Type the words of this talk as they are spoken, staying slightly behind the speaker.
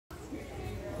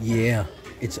Yeah,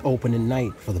 it's opening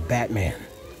night for the Batman.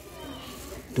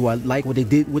 Do I like what they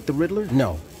did with the Riddler?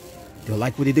 No. Do I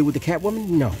like what they did with the Catwoman?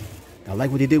 No. Do I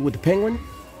like what they did with the Penguin?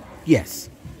 Yes.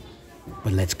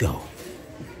 But let's go.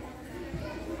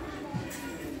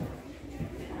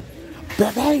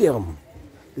 Bam!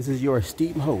 This is your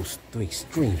esteemed host, the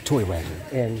Extreme Toy Rancher,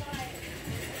 and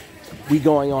we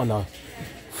going on a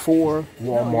 4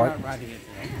 Walmart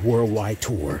worldwide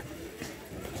tour.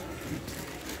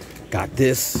 Got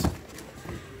this.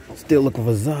 Still looking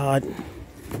for Zod.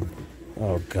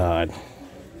 Oh God.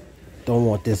 Don't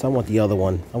want this. I want the other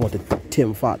one. I want the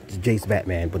Tim Fox, Jace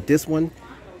Batman. But this one,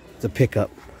 it's a pickup.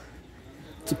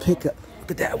 It's a pickup.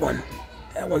 Look at that one.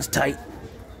 That one's tight.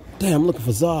 Damn, I'm looking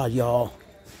for Zod, y'all.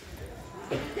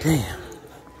 Damn.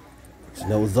 There's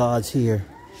no Zods here.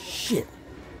 Shit.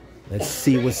 Let's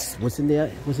see what's in there.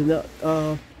 What's in the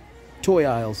toy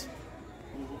aisles.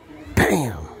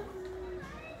 Bam.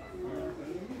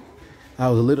 I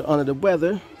was a little under the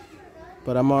weather,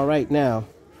 but I'm all right now.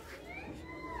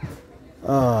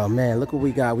 Oh man, look what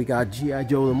we got. We got G.I.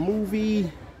 Joe the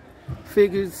movie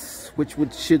figures, which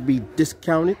should be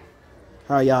discounted.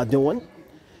 How y'all doing?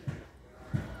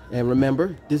 And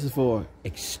remember, this is for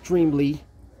extremely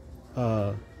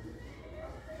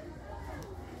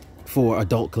for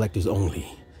adult collectors only.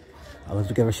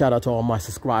 Let's give a shout out to all my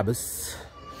subscribers,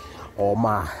 all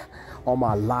my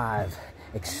live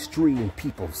extreme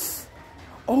peoples.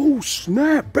 Oh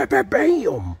snap! Bam, bam,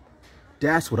 bam!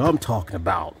 That's what I'm talking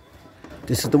about.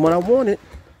 This is the one I wanted.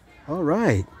 All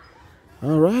right,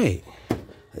 all right.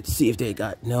 Let's see if they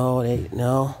got no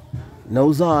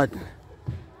Zod.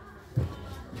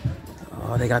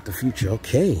 Oh, they got the future.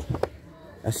 Okay,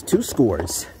 that's 2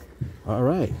 scores. All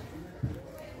right,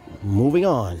 moving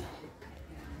on.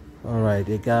 All right,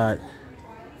 they got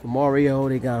for Mario.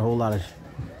 They got a whole lot of.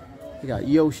 They got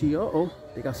Yoshi. Uh-oh,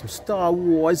 they got some Star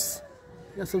Wars.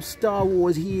 They got some Star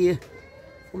Wars here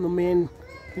from the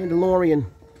Mandalorian.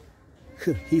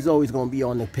 He's always gonna be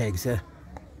on the pegs, huh?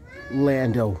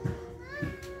 Lando.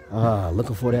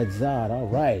 Looking for that Zod. All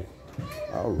right,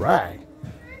 all right.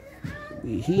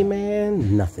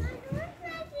 He-Man, nothing.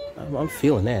 I'm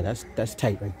feeling that. That's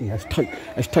tight right there. That's tight.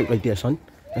 That's tight right there, son.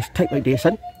 That's tight right there,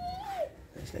 son.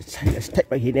 That's tight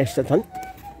right here, son.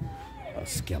 Oh,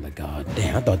 Skeletor.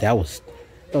 Damn, I thought that was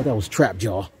Trap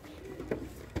Jaw.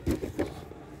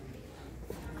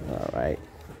 All right.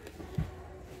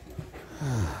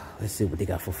 Let's see what they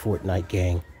got for Fortnite,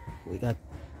 gang. We got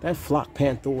that Flock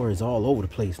Panther is all over the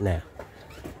place now.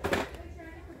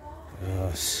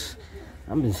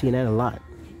 I've been seeing that a lot.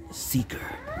 Seek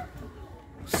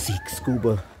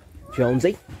Scuba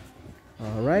Jonesy.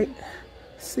 All right.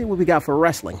 Let's see what we got for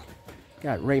wrestling.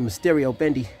 Got Rey Mysterio,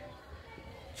 Bendy,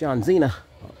 John Cena.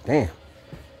 Oh, damn.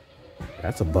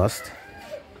 That's a bust.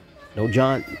 No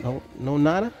John, no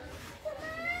nada.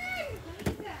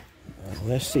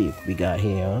 Let's see what we got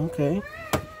here. Okay.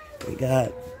 We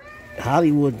got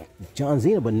Hollywood John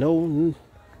Cena, but no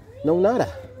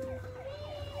nada.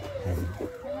 And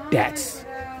that's,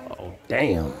 oh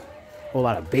damn, a whole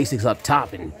lot of basics up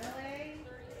top and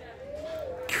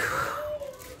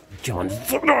John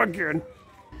Cena again.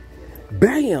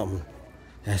 Bam!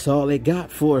 That's all they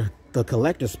got for the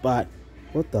collector spot.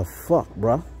 What the fuck,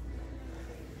 bro?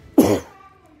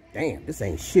 Damn, this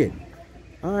ain't shit.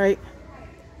 All right,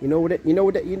 and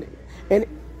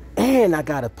I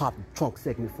gotta pop the trunk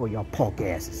segment for y'all punk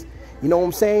asses. You know what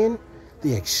I'm saying?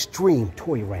 The Extreme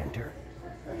Toy Rancher,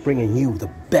 bringing you the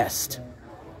best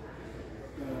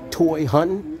toy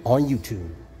hunting on YouTube.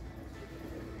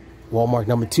 Walmart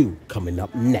number 2 coming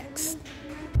up next.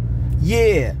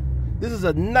 Yeah, this is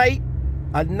a night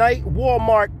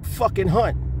Walmart fucking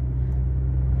hunt.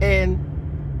 And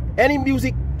any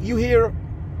music you hear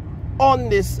on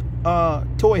this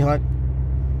toy hunt,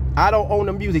 I don't own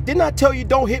the music. Didn't I tell you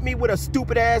don't hit me with a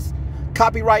stupid ass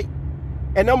copyright?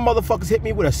 And them motherfuckers hit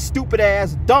me with a stupid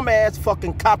ass, dumb ass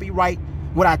fucking copyright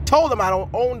when I told them I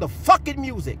don't own the fucking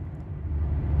music.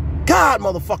 God,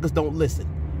 motherfuckers don't listen.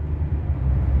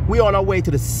 We on our way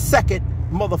to the 2nd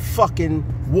motherfucking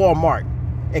Walmart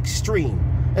Extreme.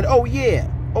 And oh yeah,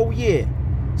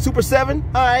 Super 7,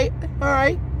 all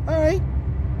right.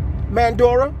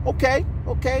 Mandora, okay.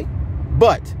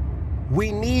 But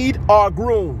we need our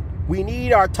Groom. We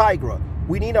need our Tigra.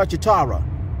 We need our Chitara.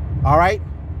 All right?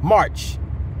 March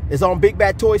is on Big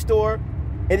Bad Toy Store,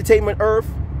 Entertainment Earth.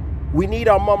 We need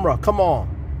our Mumra. Come on.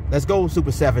 Let's go,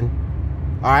 Super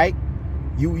 7. All right?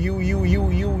 You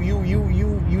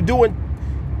doing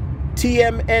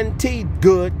TMNT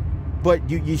good, but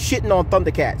you shitting on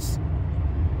Thundercats.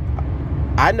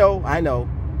 I know.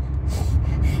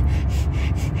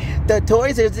 The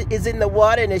toys is in the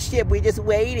water in the ship. We're just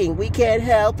waiting. We can't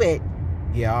help it.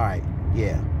 Yeah, all right.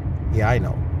 Yeah. Yeah, I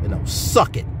know. You know,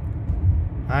 suck it.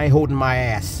 I ain't holding my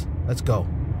ass. Let's go.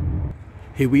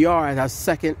 Here we are at our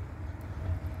second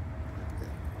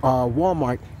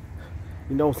Walmart.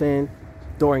 You know what I'm saying?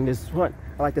 During this hunt.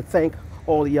 I'd like to thank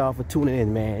all of y'all for tuning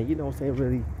in, man. You know what I'm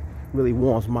saying? Really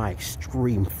warms my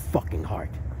extreme fucking heart.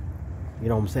 You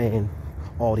know what I'm saying?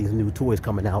 All these new toys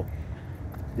coming out.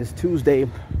 This Tuesday,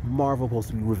 Marvel supposed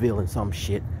to be revealing some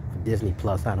shit for Disney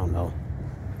Plus. I don't know.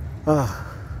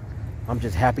 I'm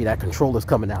just happy that controller's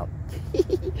coming out.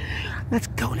 Let's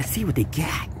go. Let's see what they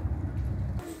got.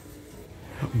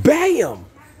 Bam!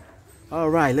 All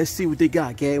right, let's see what they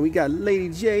got, gang. We got Lady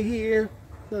J here.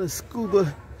 Another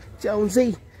Scuba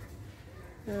Jonesy.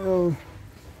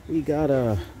 We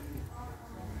got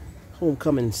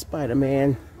Homecoming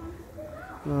Spider-Man.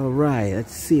 All right,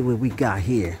 let's see what we got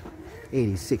here.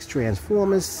 86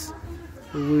 Transformers.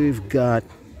 We've got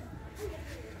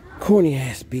corny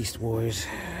ass Beast Wars.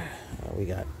 We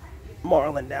got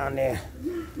Marlin down there.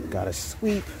 Got a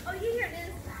Sweep.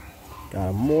 Got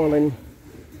a Marlin.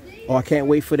 Oh, I can't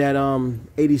wait for that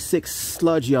 86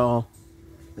 Sludge, y'all.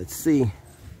 Let's see.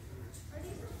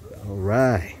 All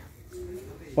right.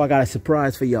 Oh, I got a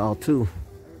surprise for y'all too.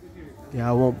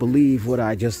 Y'all won't believe what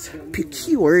I just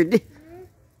procured.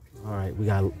 All right, we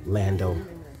got Lando.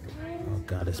 Oh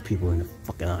God, there's people in the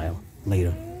fucking aisle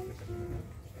later.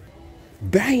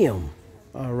 Bam!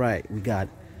 All right, we got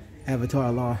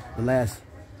Avatar Law, The Last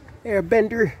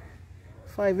Airbender,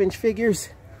 5-inch figures.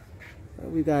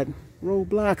 We got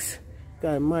Roblox,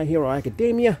 got My Hero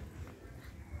Academia.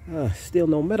 Still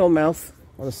no Metal Mouth.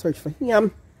 On the search for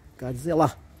him.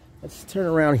 Godzilla. Let's turn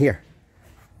around here.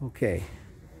 Okay.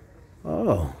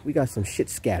 Oh, we got some shit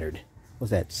scattered.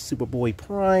 What's that? Superboy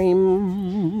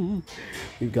Prime.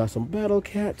 We've got some Battle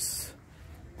Cats.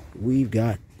 We've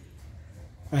got...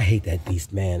 I hate that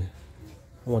beast, man.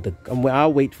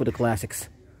 I'll wait for the classics.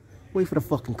 Wait for the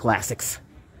fucking classics.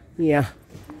 Yeah.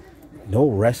 No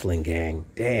wrestling, gang.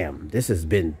 Damn, this has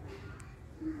been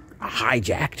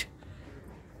hijacked.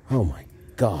 Oh my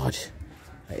God.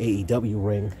 An AEW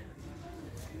ring.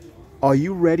 Are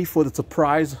you ready for the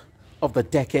surprise of the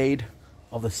decade,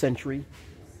 of the century?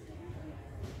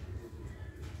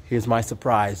 Here's my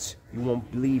surprise. You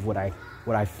won't believe what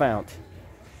I found.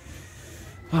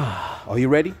 Are you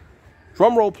ready?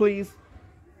 Drum roll, please.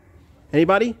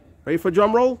 Anybody? Ready for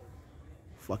drum roll?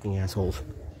 Fucking assholes.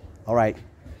 All right.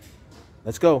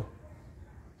 Let's go.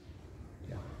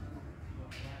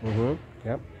 Yeah.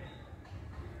 Yep.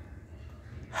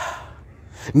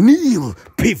 Kneel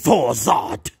before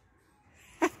Zod.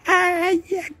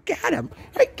 Yeah, got him.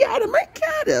 I got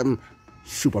him.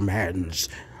 Superman's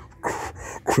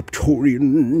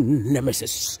Kryptonian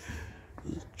nemesis,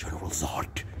 General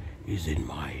Zod, is in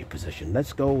my possession.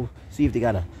 Let's go see if they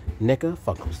got a NECA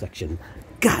Funko section.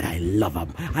 God, I love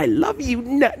him. I love you,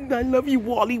 Nuttin. I love you,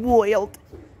 Wally World.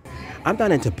 I'm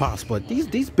not into Pops, but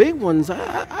these big ones,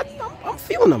 I'm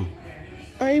feeling them.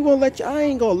 I ain't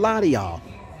gonna lie to y'all.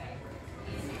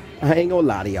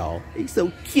 He's so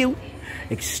cute.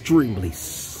 Extremely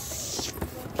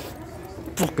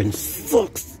fucking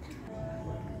sucks.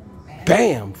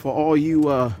 Bam! For all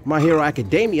you My Hero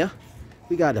Academia,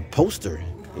 we got a poster.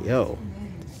 Yo,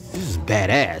 this is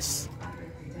badass.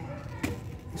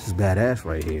 This is badass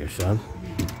right here, son.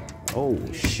 Oh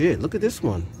shit! Look at this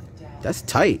one. That's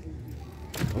tight.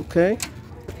 Okay.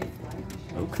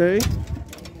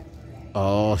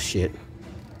 Oh shit.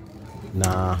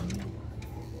 Nah.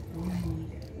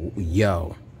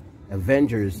 Yo.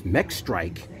 Avengers Mech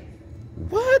Strike.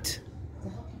 What?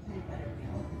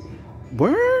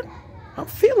 Word? I'm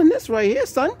feeling this right here,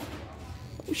 son.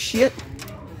 Oh, shit.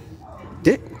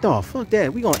 Oh, fuck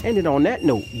that. We gonna end it on that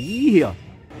note. Yeah.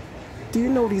 Do you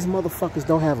know these motherfuckers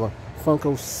don't have a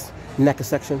Funko NECA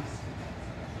section?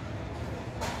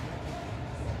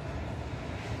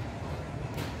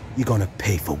 You're gonna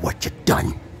pay for what you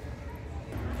done.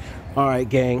 All right,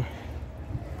 gang.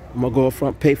 I'm gonna go up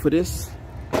front, pay for this.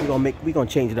 We're gonna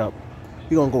change it up.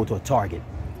 We're gonna go to a Target.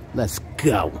 Let's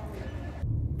go.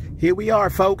 Here we are,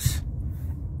 folks.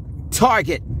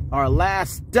 Target, our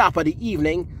last stop of the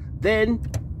evening. Then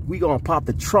we gonna pop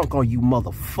the trunk on you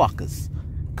motherfuckers.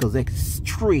 Cause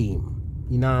extreme.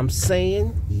 You know what I'm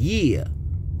saying? Yeah.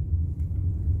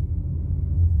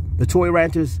 The Toy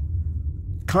Ranters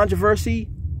controversy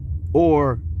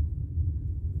or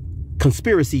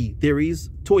conspiracy theories,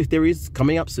 toy theories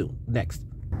coming up soon. Next.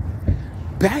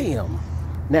 Bam!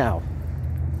 Now,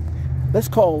 let's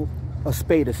call a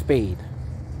spade a spade.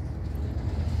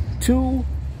 Two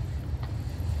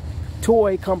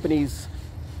toy companies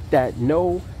that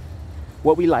know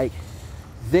what we like,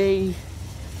 they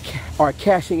are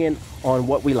cashing in on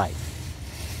what we like.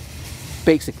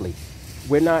 Basically,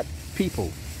 we're not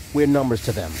people. We're numbers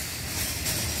to them.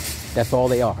 That's all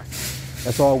they are.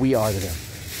 That's all we are to them.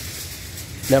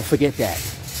 Never forget that.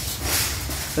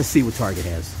 Let's see what Target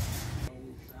has.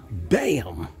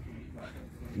 Bam!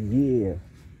 Yeah.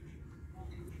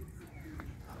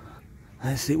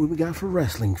 Let's see what we got for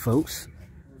wrestling, folks.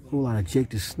 A whole lot of Jake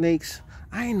the Snakes.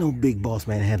 I ain't no Big Boss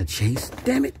Man had a chase.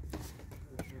 Damn it.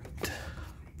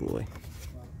 Boy.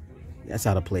 That's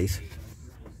out of place.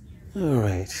 All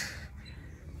right.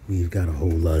 We've got a whole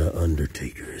lot of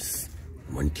Undertakers.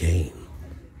 One Kane.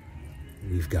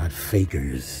 We've got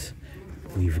Fakers.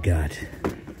 We've got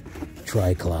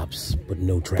Triclops, but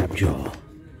no Trap Jaw.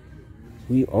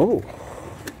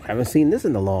 Haven't seen this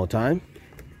in a long time.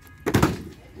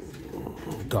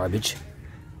 Garbage.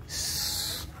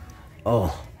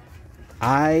 Oh,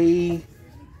 I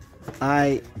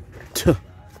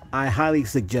highly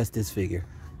suggest this figure.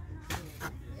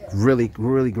 Really,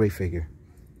 really great figure.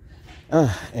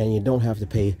 And you don't have to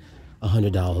pay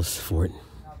 $100 for it.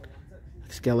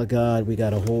 Skelegod, we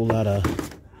got a whole lot of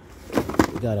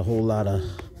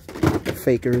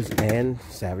Fakers and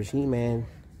Savage He-Man,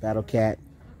 Battle Cat,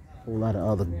 a whole lot of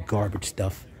other garbage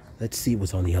stuff. Let's see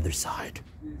what's on the other side.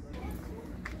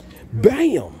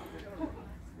 Bam!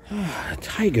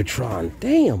 Tigertron,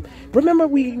 damn. Remember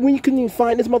when you couldn't even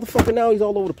find this motherfucker? Now he's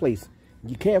all over the place.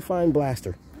 You can't find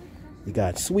Blaster. You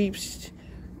got Sweeps.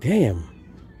 Damn.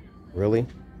 Really?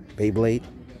 Beyblade?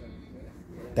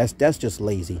 That's just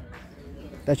lazy.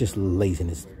 That's just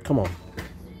laziness. Come on.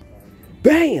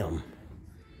 Bam!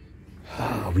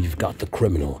 We've got the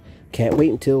Criminal. Can't wait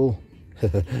until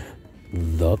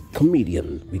the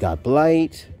Comedian. We got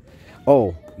Blight.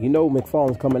 Oh, you know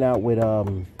McFarlane's coming out with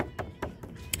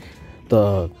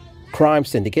the Crime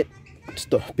Syndicate.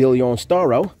 Billy on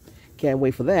Starro. Can't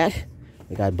wait for that.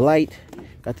 We got Blight.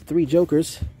 Got the 3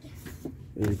 Jokers.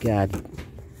 We got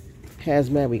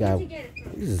Hazmat. We got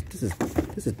this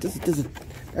is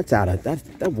that's out of that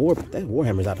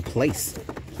Warhammer's out of place.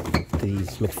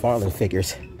 These McFarlane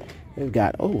figures. We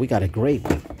got a great.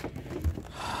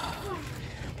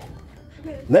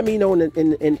 Let me know in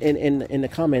the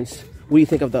comments what you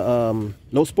think of the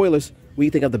no spoilers. What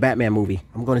you think of the Batman movie?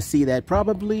 I'm going to see that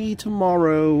probably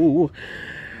tomorrow.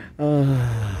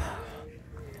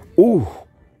 Ooh,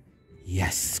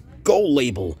 yes, Gold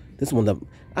Label. This one,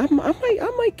 I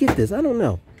might get this. I don't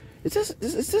know. Is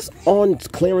this on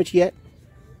clearance yet?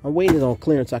 I'm waiting on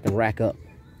clearance so I can rack up.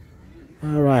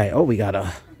 All right. Oh, we got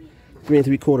a 3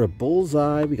 3/4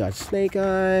 Bullseye. We got Snake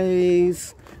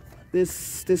Eyes. This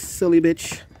silly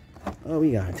bitch. Oh,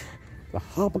 we got the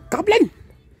Hobgoblin.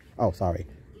 Oh, sorry.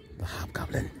 The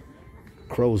Hobgoblin.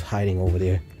 Crow's hiding over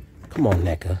there. Come on,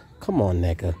 NECA. Come on,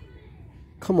 NECA.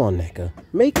 Come on, NECA.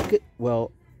 Make it.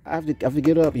 Well, I have to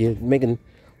get up. You're making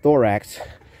Thorax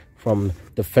from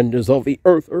Defenders of the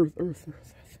Earth.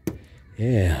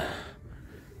 Yeah.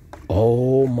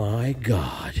 Oh, my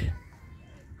God.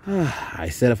 I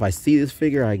said if I see this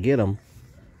figure, I get him.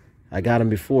 I got him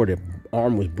before the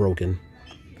arm was broken.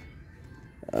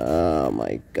 Oh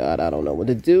my God, I don't know what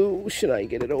to do. Should I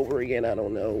get it over again? I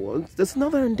don't know. Well, that's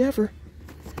another Endeavor.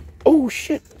 Oh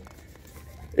shit.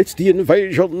 It's the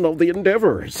invasion of the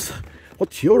Endeavors.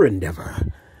 What's your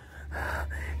Endeavor?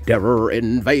 Endeavor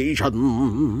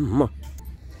invasion.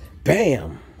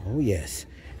 Bam. Oh yes.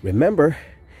 Remember,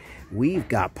 we've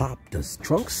got Pop the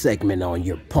Trunk segment on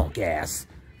your punk ass.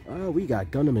 We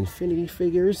got Gundam Infinity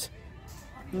figures.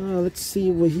 Let's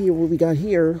see what we got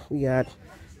here. We got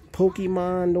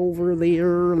Pokemon over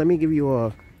there. Let me give you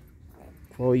a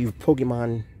for you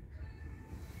Pokemon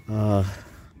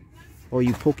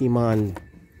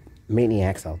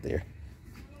maniacs out there.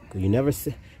 You never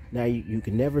say now you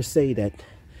can never say that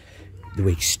the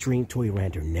Extreme Toy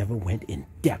Ranter never went in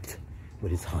depth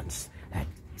with his hunts. That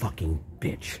fucking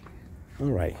bitch.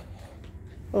 All right.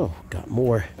 Oh, got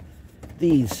more.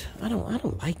 These I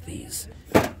don't like these.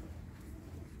 I'm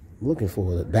looking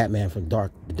for the Batman from The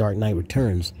Dark Knight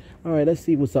Returns. All right, let's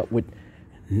see what's up with.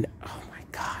 Oh my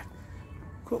God!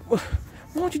 Why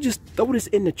don't you just throw this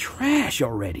in the trash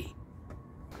already?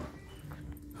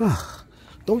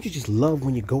 Don't you just love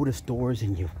when you go to stores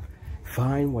and you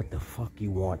find what the fuck you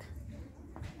want?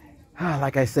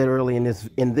 Like I said earlier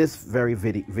in this very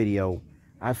video,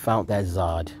 I found that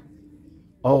Zod.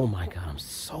 Oh my God, I'm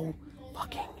so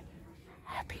fucking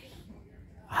happy.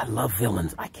 I love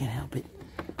villains. I can't help it.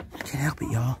 I can't help it,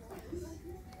 y'all.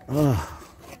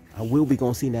 I will be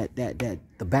gonna see the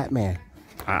Batman.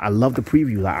 I love the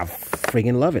preview. I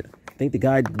friggin' love it. I think the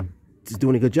guy is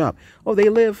doing a good job. Oh, they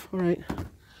live. All right.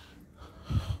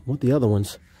 What the other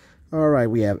ones? All right,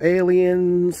 we have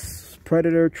Aliens,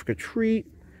 Predator, Trick or Treat,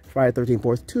 Friday 13th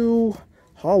Part 2,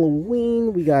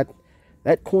 Halloween. We got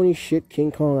that corny shit,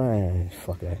 King Kong.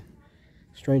 Fuck that.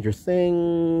 Stranger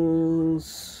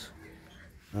Things,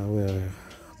 The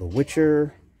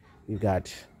Witcher. We've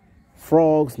got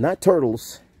frogs, not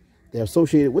turtles. They're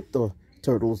associated with the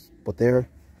turtles, but they're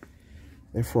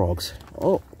frogs.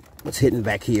 Oh, what's hidden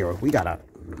back here? We got a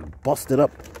busted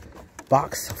up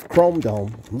box of Chrome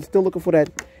Dome. I'm still looking for that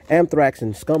Anthrax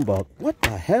and Scumbug. What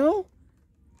the hell?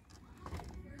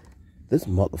 This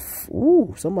mother...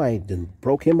 Ooh, somebody done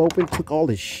broke him open, took all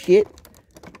his shit.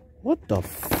 What the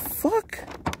fuck?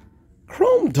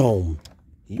 Chrome Dome.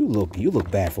 You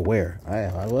look bad for wear.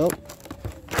 Well,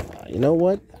 you know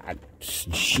what?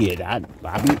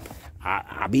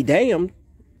 I be damned.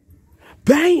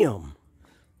 Bam!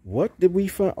 What did we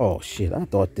find? Oh shit! I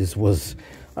thought this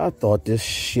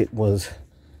shit was.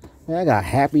 Man, I got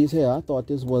happy as hell. I thought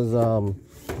this was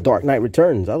Dark Knight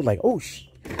Returns. I was like, oh shit!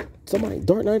 Somebody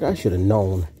Dark Knight. I should have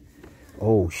known.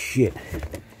 Oh shit!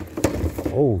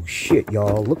 Oh shit,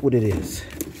 y'all! Look what it is.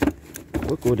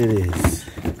 Look what it is.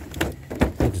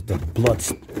 It's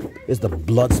the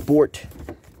Bloodsport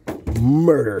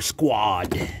Murder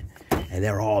Squad, and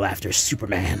they're all after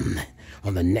Superman.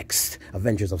 On the next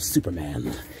Avengers of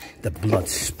Superman, the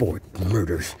Bloodsport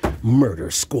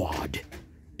Murder Squad.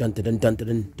 Dun dun dun dun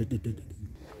dun dun dun dun.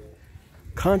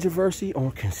 Controversy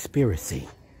or conspiracy?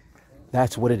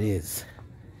 That's what it is.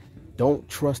 Don't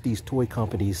trust these toy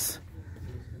companies.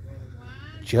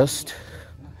 Just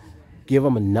give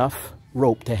them enough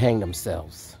rope to hang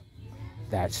themselves.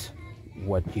 That's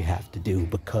what you have to do,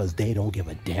 because they don't give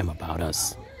a damn about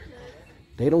us.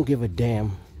 They don't give a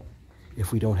damn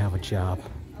if we don't have a job,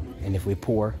 and if we're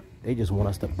poor, they just want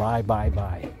us to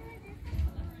buy.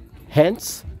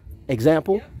 Hence,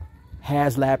 example,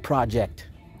 HasLab Project.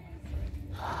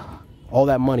 All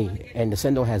that money, and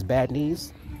Nintendo has bad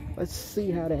knees. Let's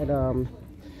see how that,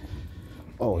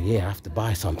 oh yeah, I have to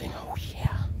buy something. Oh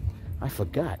yeah, I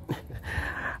forgot.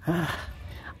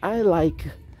 I like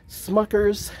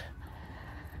Smucker's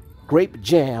grape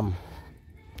jam.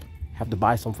 Have to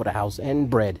buy some for the house, and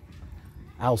bread.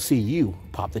 I'll see you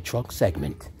pop the truck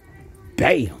segment.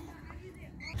 Bam!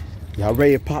 Y'all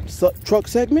ready to pop the truck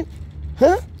segment?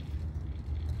 Huh?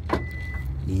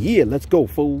 Yeah, let's go,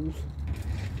 fools.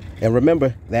 And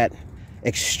remember that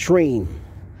Extreme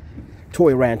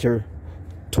Toy Ranter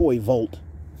Toy Vault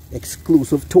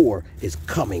exclusive tour is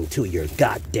coming to your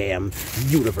goddamn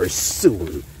universe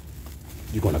soon.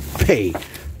 You're gonna pay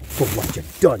for what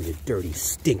you've done, you dirty,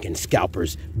 stinking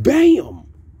scalpers. Bam!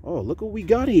 Oh, look what we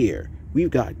got here. We've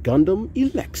got Gundam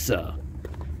Alexa.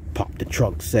 Pop the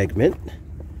trunk segment.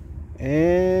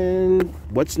 And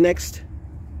what's next?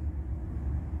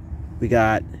 We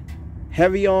got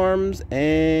Heavy Arms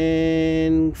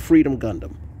and Freedom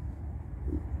Gundam.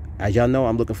 As y'all know,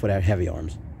 I'm looking for that Heavy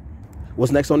Arms.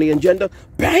 What's next on the agenda?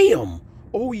 Bam!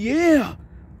 Oh yeah!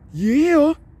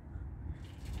 Yeah!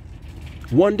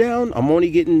 One down. I'm only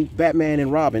getting Batman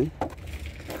and Robin.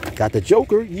 Got the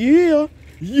Joker. Yeah!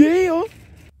 Yeah!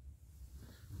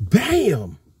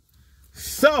 Bam!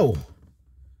 So,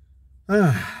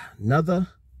 another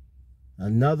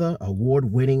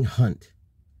award-winning hunt.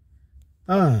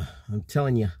 I'm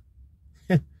telling you,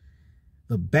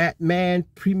 the Batman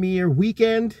premiere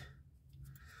weekend.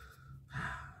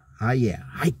 Yeah,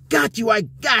 I got you. I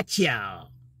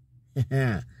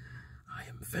am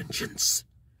vengeance.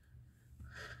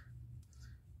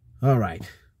 All right.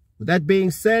 With that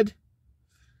being said,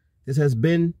 this has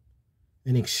been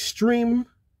an Extreme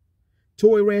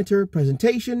Toy Ranter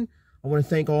presentation. I want to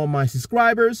thank all my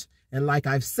subscribers, and like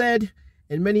I've said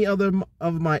in many other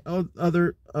of my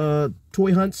other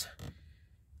toy hunts,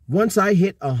 once I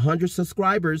hit 100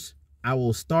 subscribers, I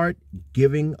will start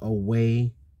giving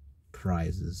away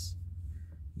prizes.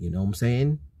 You know what I'm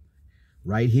saying?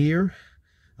 Right here,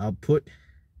 I'll put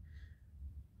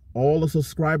all the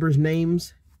subscribers'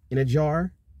 names in a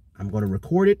jar. I'm going to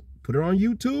record it, put it on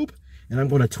YouTube, and I'm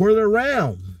going to twirl it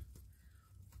around.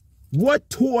 What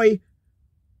toy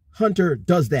hunter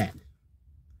does that?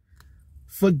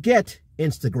 Forget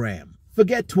Instagram.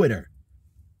 Forget Twitter.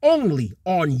 Only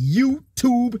on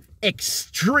YouTube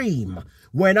Extreme.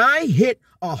 When I hit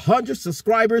 100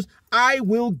 subscribers, I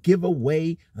will give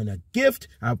away a gift.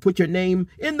 I'll put your name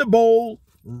in the bowl,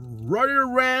 run it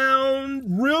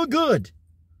around real good,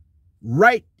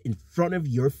 right in front of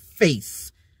your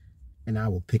face. And I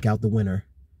will pick out the winner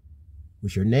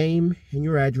with your name and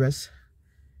your address.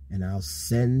 And I'll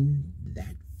send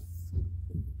that,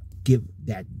 give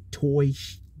that toy.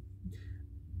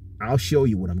 I'll show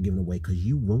you what I'm giving away, because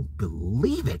you won't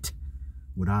believe it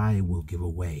what I will give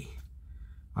away.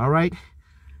 All right?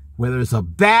 Whether it's a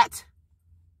bat,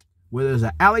 whether it's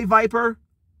an alley viper,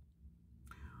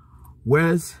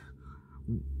 whereas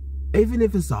even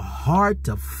if it's a hard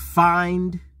to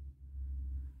find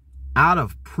out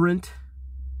of print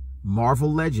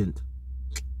Marvel Legend,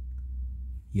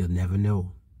 you'll never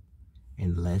know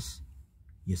unless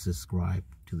you subscribe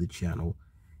to the channel.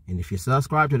 And if you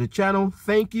subscribe to the channel,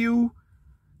 thank you.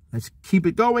 Let's keep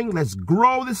it going. Let's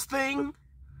grow this thing.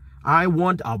 I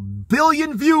want 1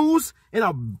 billion views and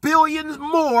 1 billion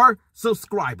more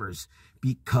subscribers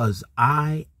because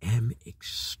I am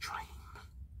extreme.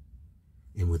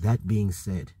 And with that being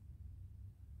said,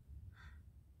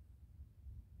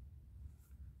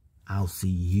 I'll see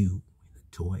you in the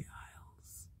toy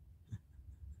aisles.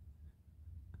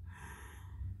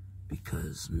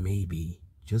 Because maybe,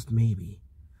 just maybe,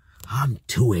 I'm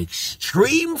too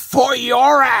extreme for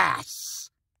your ass.